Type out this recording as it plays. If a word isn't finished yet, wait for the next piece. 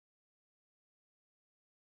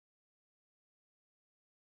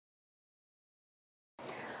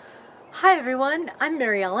Hi everyone, I'm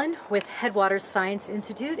Mary Ellen with Headwaters Science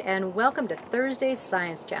Institute and welcome to Thursday's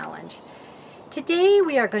Science Challenge. Today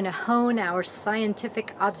we are going to hone our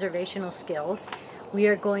scientific observational skills. We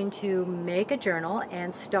are going to make a journal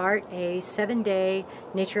and start a 7-day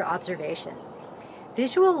nature observation.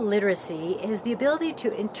 Visual literacy is the ability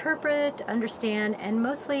to interpret, understand, and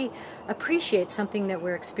mostly appreciate something that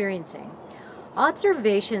we're experiencing.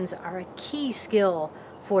 Observations are a key skill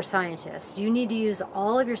for scientists. You need to use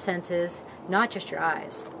all of your senses, not just your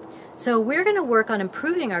eyes. So we're going to work on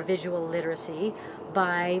improving our visual literacy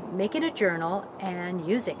by making a journal and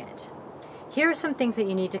using it. Here are some things that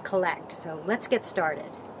you need to collect, so let's get started.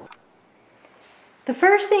 The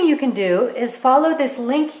first thing you can do is follow this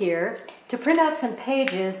link here to print out some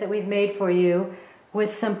pages that we've made for you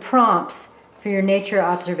with some prompts for your nature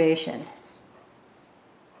observation.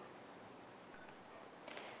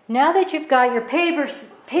 Now that you've got your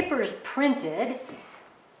papers printed,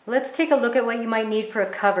 let's take a look at what you might need for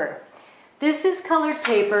a cover. This is colored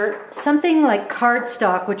paper. Something like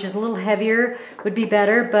cardstock, which is a little heavier, would be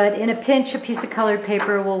better, but in a pinch, a piece of colored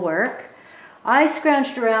paper will work. I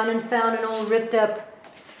scrounged around and found an old ripped up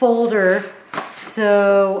folder,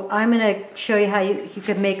 so I'm going to show you how you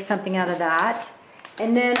could make something out of that.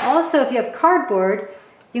 And then also, if you have cardboard,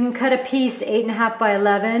 you can cut a piece 8.5 by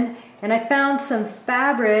 11. And I found some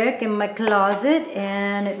fabric in my closet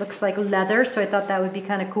and it looks like leather, so I thought that would be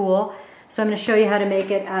kind of cool. So I'm going to show you how to make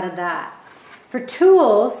it out of that. For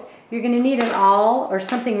tools, you're going to need an awl or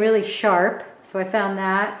something really sharp. So I found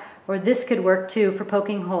that. Or this could work too for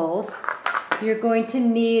poking holes. You're going to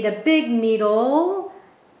need a big needle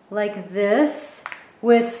like this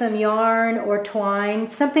with some yarn or twine,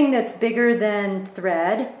 something that's bigger than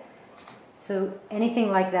thread. So anything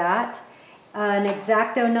like that. An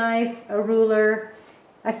x-acto knife, a ruler.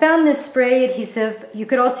 I found this spray adhesive. You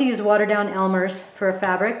could also use watered down Elmer's for a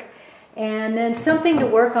fabric. And then something to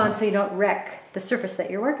work on so you don't wreck the surface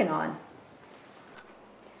that you're working on.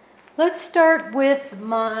 Let's start with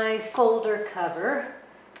my folder cover.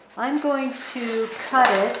 I'm going to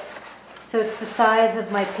cut it so it's the size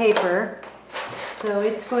of my paper. So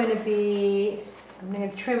it's going to be, I'm going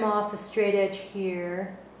to trim off a straight edge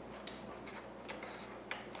here.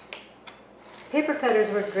 Paper cutters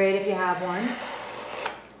work great if you have one.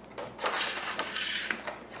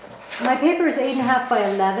 My paper is 8.5 by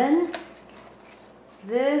 11.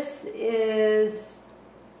 This is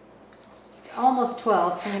almost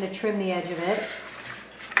 12, so I'm going to trim the edge of it.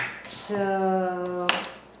 So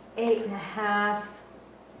 8.5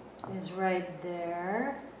 is right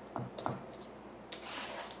there.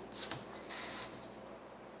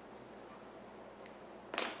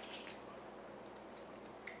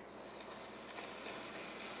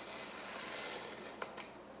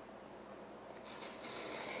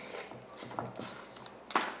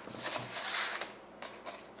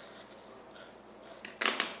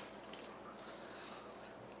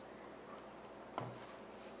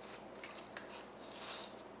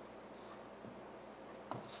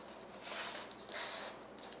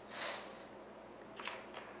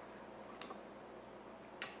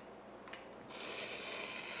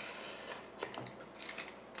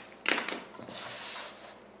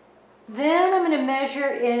 Then I'm going to measure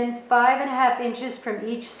in 5.5 inches from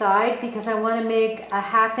each side because I want to make a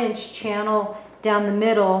 1/2 inch channel down the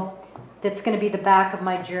middle that's going to be the back of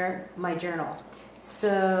my journal.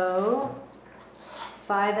 So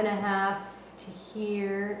 5.5 to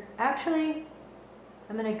here. Actually,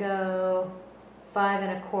 I'm going to go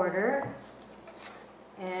 5.25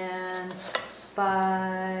 and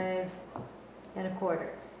 5.25.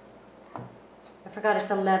 I forgot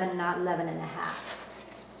it's 11, not 11.5.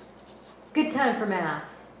 Good time for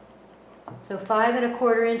math. So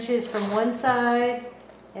 5.25 inches from one side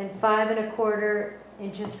and 5.25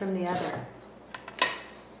 inches from the other.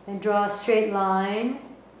 And draw a straight line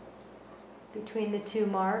between the two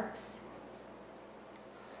marks.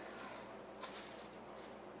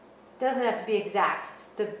 Doesn't have to be exact. It's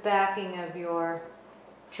the backing of your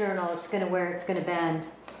journal. It's going to where it's going to bend.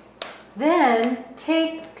 Then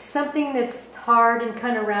take something that's hard and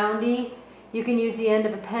kind of roundy. You can use the end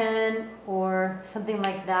of a pen or something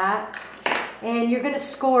like that. And you're going to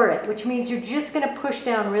score it, which means you're just going to push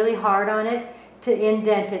down really hard on it to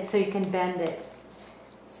indent it so you can bend it.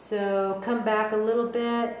 So come back a little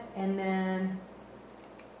bit and then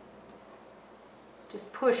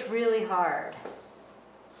just push really hard.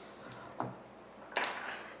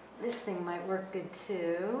 This thing might work good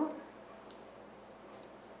too.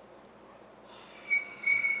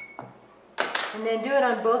 And then do it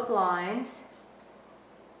on both lines.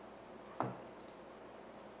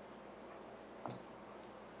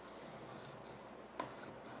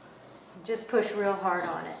 Just push real hard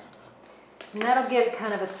on it. And that'll give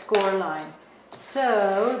kind of a score line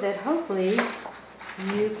so that hopefully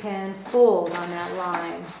you can fold on that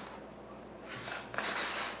line.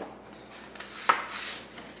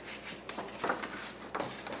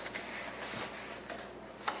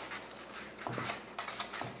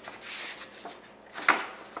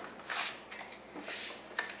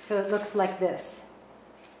 So it looks like this.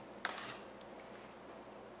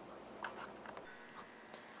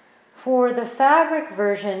 For the fabric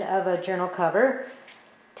version of a journal cover,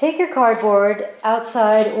 take your cardboard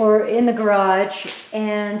outside or in the garage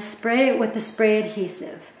and spray it with the spray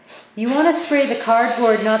adhesive. You want to spray the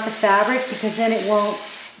cardboard, not the fabric, because then it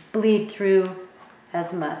won't bleed through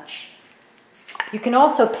as much. You can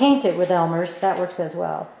also paint it with Elmer's, that works as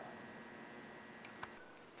well.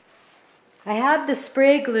 I have the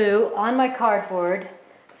spray glue on my cardboard,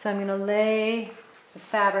 so I'm going to lay the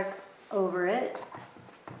fabric over it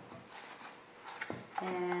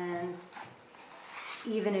and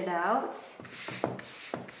even it out.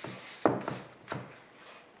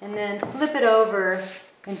 And then flip it over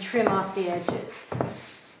and trim off the edges.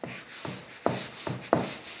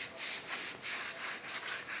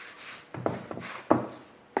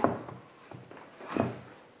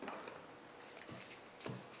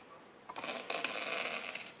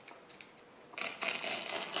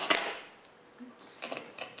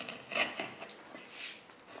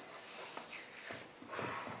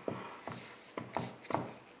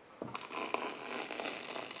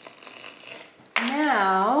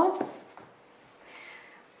 Now,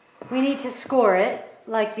 we need to score it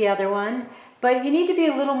like the other one, but you need to be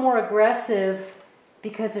a little more aggressive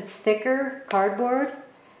because it's thicker cardboard.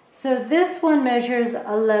 So this one measures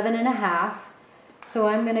 11.5. So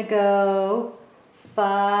I'm going to go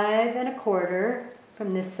 5 1/4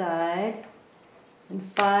 from this side and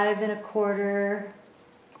 5 1/4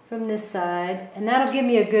 from this side, and that'll give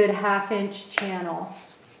me a good 1/2 inch channel.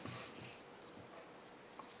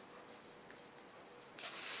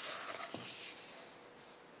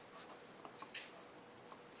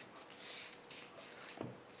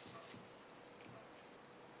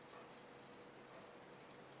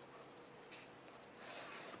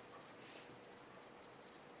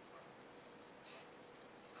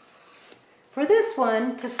 For this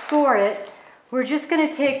one, to score it, we're just going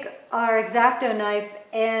to take our X-acto knife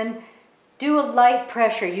and do a light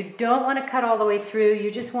pressure. You don't want to cut all the way through.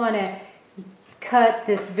 You just want to cut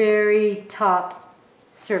this very top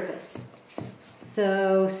surface.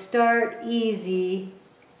 So start easy,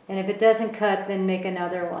 and if it doesn't cut, then make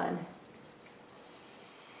another one.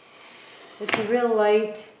 It's a real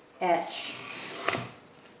light etch.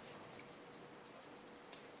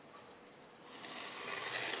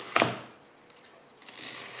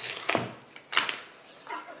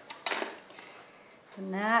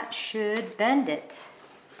 And that should bend it.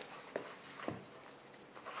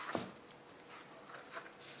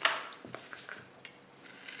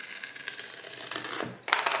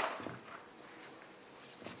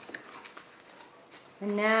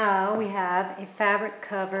 And now we have a fabric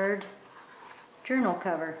covered journal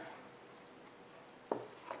cover.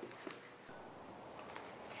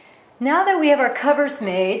 Now that we have our covers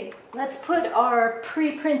made, let's put our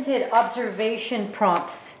pre-printed observation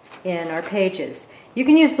prompts in our pages. You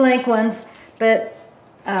can use blank ones, but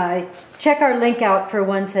check our link out for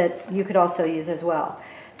ones that you could also use as well.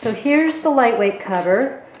 So here's the lightweight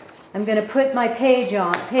cover. I'm going to put my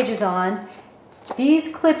pages on.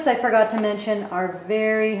 These clips, I forgot to mention, are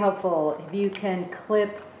very helpful if you can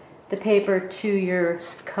clip the paper to your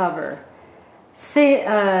cover.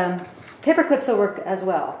 Paper clips will work as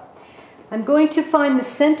well. I'm going to find the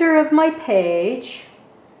center of my page.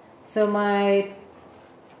 So my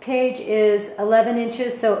page is 11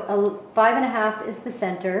 inches, so 5 1/2 is the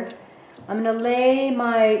center. I'm going to lay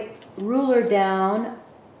my ruler down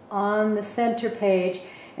on the center page.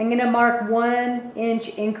 I'm going to mark 1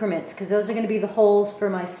 inch increments because those are going to be the holes for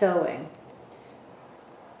my sewing.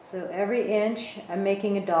 So every inch I'm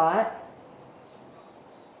making a dot.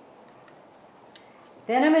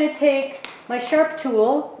 Then I'm going to take my sharp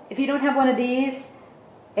tool. If you don't have one of these,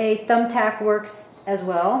 a thumbtack works as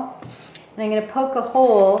well. And I'm going to poke a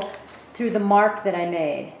hole through the mark that I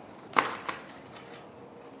made.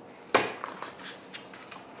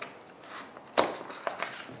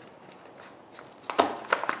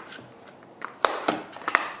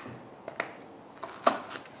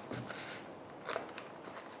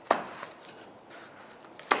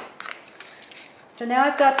 So now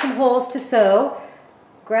I've got some holes to sew.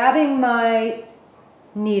 Grabbing my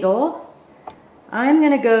needle, I'm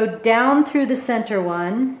going to go down through the center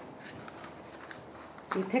one.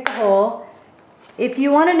 So you pick a hole, If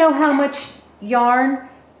you want to know how much yarn,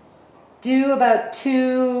 do about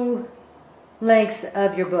 2 lengths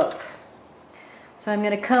of your book. So I'm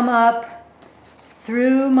going to come up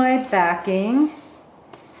through my backing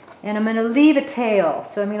and I'm going to leave a tail.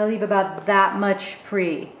 So I'm going to leave about that much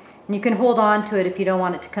free. And you can hold on to it if you don't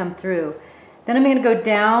want it to come through. Then I'm going to go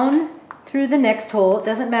down through the next hole. It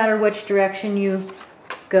doesn't matter which direction you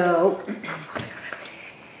go.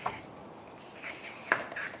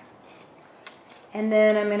 And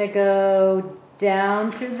then I'm going to go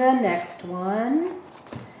down through the next one.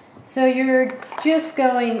 So you're just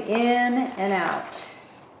going in and out.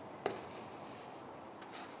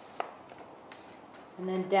 And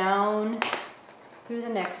then down through the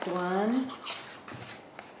next one.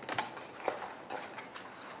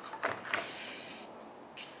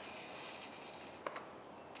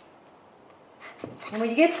 And when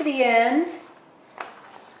you get to the end,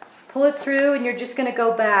 pull it through and you're just going to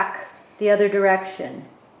go back the other direction.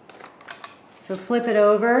 So flip it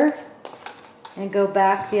over and go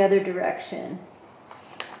back the other direction.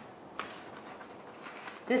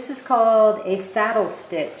 This is called a saddle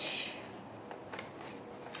stitch.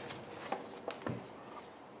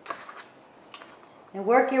 And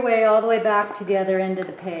work your way all the way back to the other end of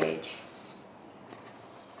the page.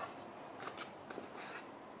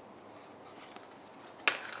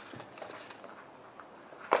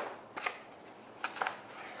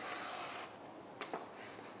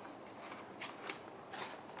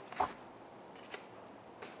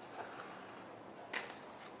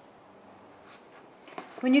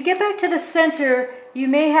 When you get back to the center, you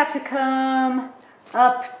may have to come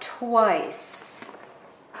up twice.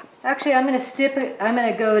 Actually, I'm going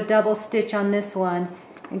to go a double stitch on this one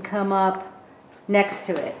and come up next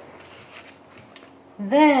to it.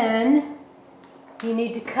 Then you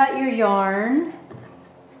need to cut your yarn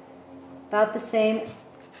about the same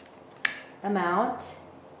amount.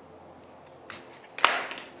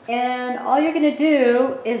 And all you're going to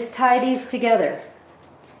do is tie these together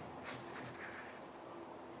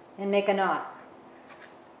and make a knot.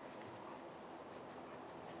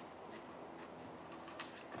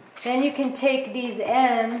 Then you can take these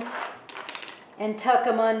ends and tuck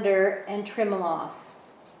them under and trim them off.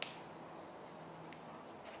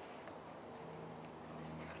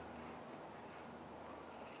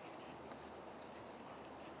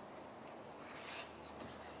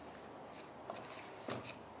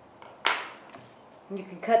 And you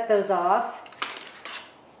can cut those off.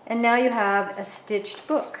 And now you have a stitched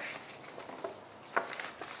book.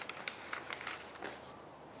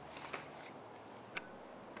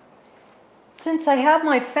 Since I have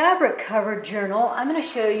my fabric covered journal, I'm going to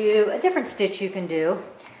show you a different stitch you can do.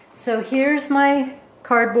 So here's my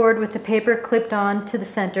cardboard with the paper clipped on to the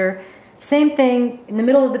center. Same thing, in the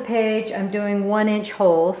middle of the page, I'm doing 1-inch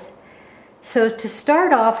holes. So to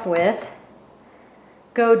start off with,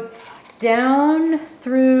 go down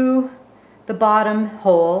through the bottom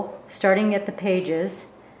hole, starting at the pages,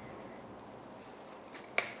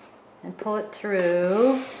 and pull it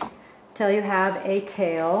through till you have a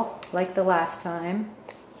tail like the last time.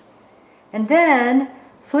 And then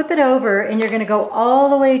flip it over and you're going to go all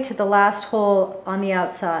the way to the last hole on the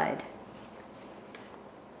outside.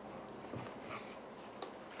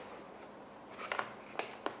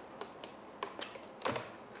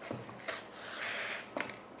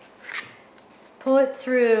 Pull it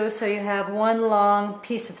through so you have one long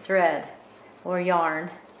piece of thread or yarn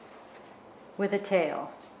with a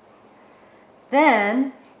tail.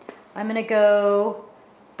 Then I'm going to go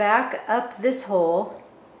back up this hole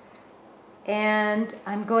and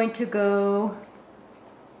I'm going to go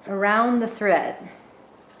around the thread.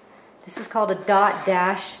 This is called a dot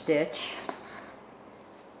dash stitch.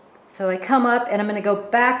 So I come up and I'm going to go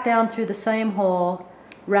back down through the same hole,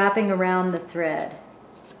 wrapping around the thread.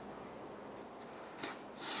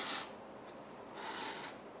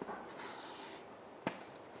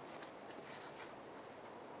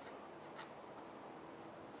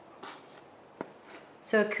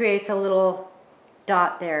 So it creates a little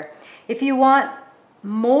dot there. If you want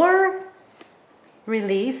more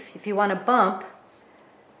relief, if you want a bump,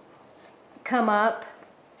 come up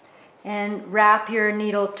and wrap your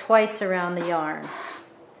needle twice around the yarn.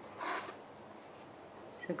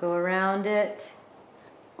 So go around it.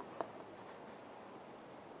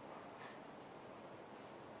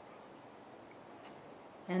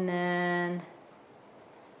 And then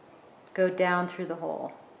go down through the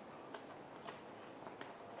hole.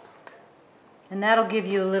 And that'll give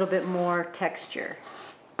you a little bit more texture.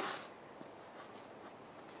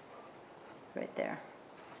 Right there.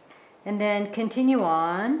 And then continue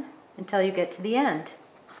on until you get to the end.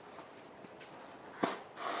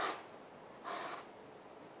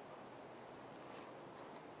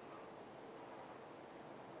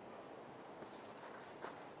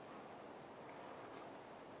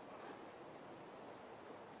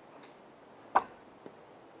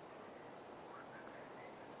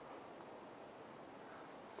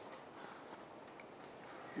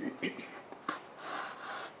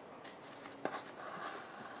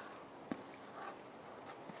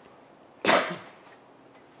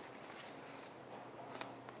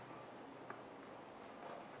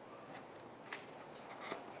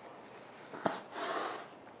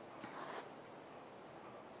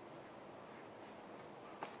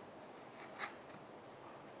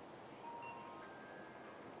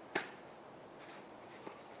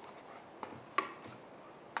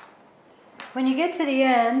 When you get to the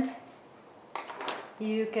end,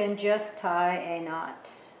 you can just tie a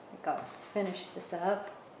knot. I think I'll finish this up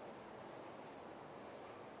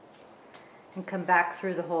and come back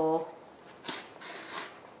through the hole.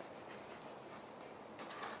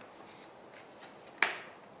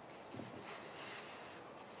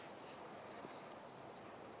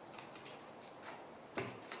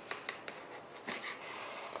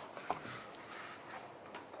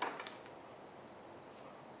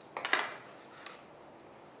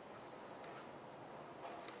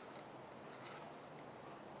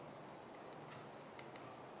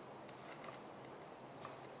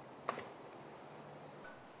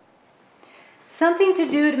 Something to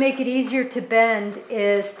do to make it easier to bend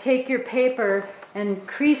is take your paper and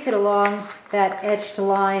crease it along that etched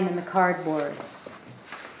line in the cardboard.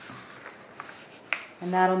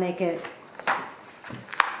 And that'll make it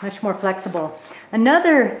much more flexible.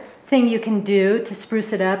 Another thing you can do to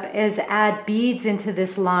spruce it up is add beads into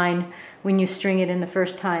this line when you string it in the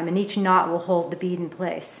first time, and each knot will hold the bead in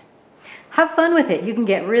place. Have fun with it. You can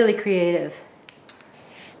get really creative.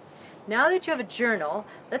 Now that you have a journal,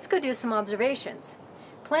 let's go do some observations.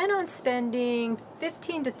 Plan on spending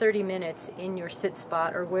 15 to 30 minutes in your sit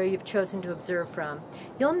spot or where you've chosen to observe from.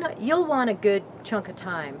 You'll want a good chunk of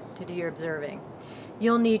time to do your observing.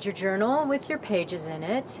 You'll need your journal with your pages in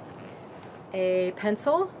it, a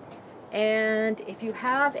pencil, and if you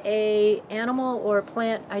have an animal or a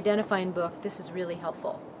plant identifying book, this is really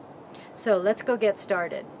helpful. So let's go get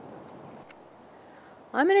started.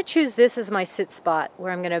 I'm going to choose this as my sit spot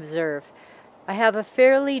where I'm going to observe. I have a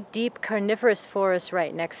fairly deep coniferous forest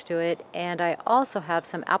right next to it, and I also have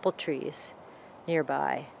some apple trees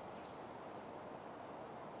nearby.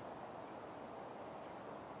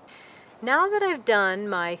 Now that I've done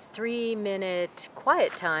my 3-minute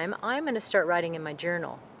quiet time, I'm going to start writing in my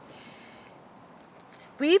journal.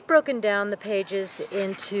 We've broken down the pages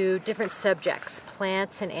into different subjects,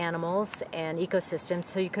 plants and animals and ecosystems,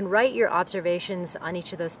 so you can write your observations on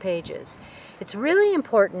each of those pages. It's really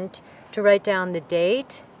important to write down the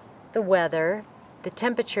date, the weather, the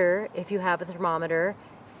temperature if you have a thermometer,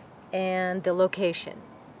 and the location.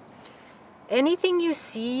 Anything you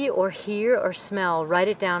see or hear or smell, write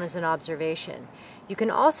it down as an observation. You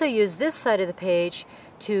can also use this side of the page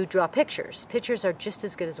to draw pictures. Pictures are just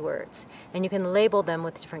as good as words, and you can label them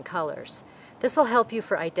with different colors. This will help you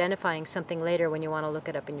for identifying something later when you want to look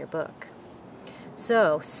it up in your book.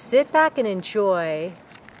 So sit back and enjoy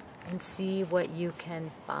and see what you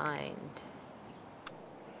can find.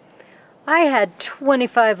 I had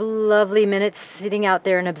 25 lovely minutes sitting out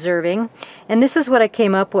there and observing, and this is what I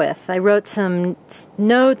came up with. I wrote some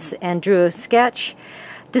notes and drew a sketch.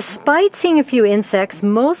 Despite seeing a few insects,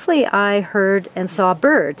 mostly I heard and saw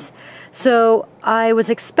birds. So I was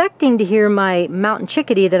expecting to hear my mountain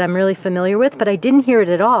chickadee that I'm really familiar with, but I didn't hear it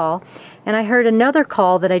at all. And I heard another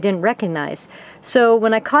call that I didn't recognize. So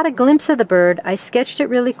when I caught a glimpse of the bird, I sketched it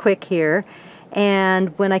really quick here.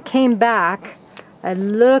 And when I came back, I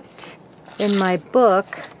looked in my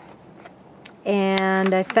book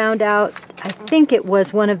and I found out, I think it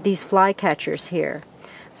was one of these flycatchers here.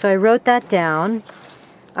 So I wrote that down.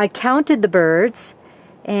 I counted the birds,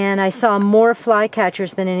 and I saw more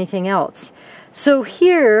flycatchers than anything else. So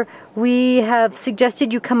here we have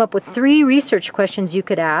suggested you come up with 3 research questions you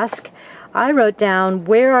could ask. I wrote down,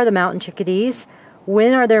 where are the mountain chickadees?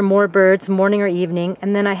 When are there more birds, morning or evening?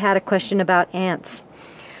 And then I had a question about ants.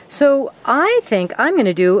 So I think I'm going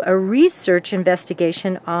to do a research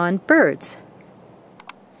investigation on birds.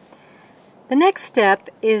 The next step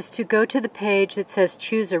is to go to the page that says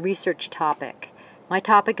choose a research topic. My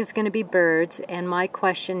topic is going to be birds, and my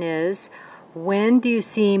question is, when do you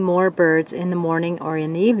see more birds, in the morning or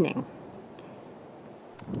in the evening?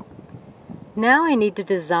 Now I need to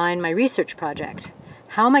design my research project.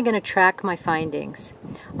 How am I going to track my findings?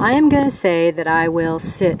 I am going to say that I will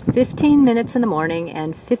sit 15 minutes in the morning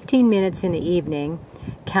and 15 minutes in the evening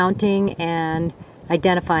counting and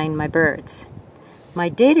identifying my birds. My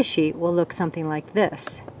data sheet will look something like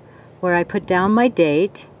this, where I put down my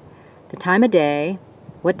date, the time of day,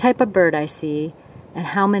 what type of bird I see, and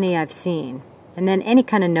how many I've seen, and then any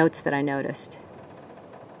kind of notes that I noticed.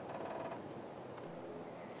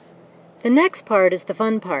 The next part is the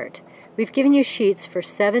fun part. We've given you sheets for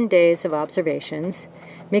 7 days of observations.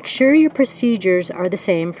 Make sure your procedures are the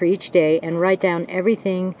same for each day and write down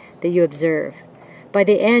everything that you observe. By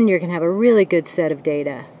the end, you're going to have a really good set of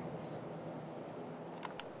data.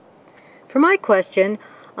 For my question,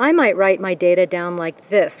 I might write my data down like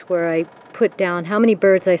this, where I put down how many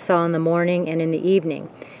birds I saw in the morning and in the evening.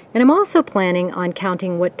 And I'm also planning on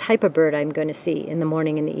counting what type of bird I'm going to see in the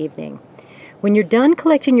morning and the evening. When you're done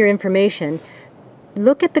collecting your information,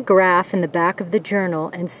 look at the graph in the back of the journal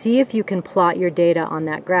and see if you can plot your data on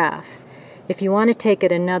that graph. If you want to take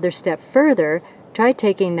it another step further, try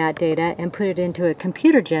taking that data and put it into a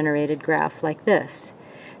computer-generated graph like this.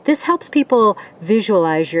 This helps people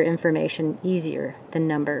visualize your information easier than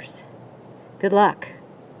numbers. Good luck.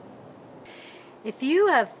 If you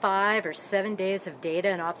have 5 or 7 days of data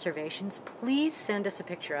and observations, please send us a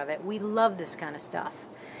picture of it. We love this kind of stuff.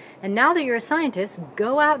 And now that you're a scientist,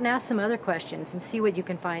 go out and ask some other questions and see what you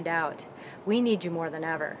can find out. We need you more than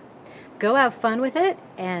ever. Go have fun with it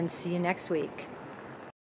and see you next week.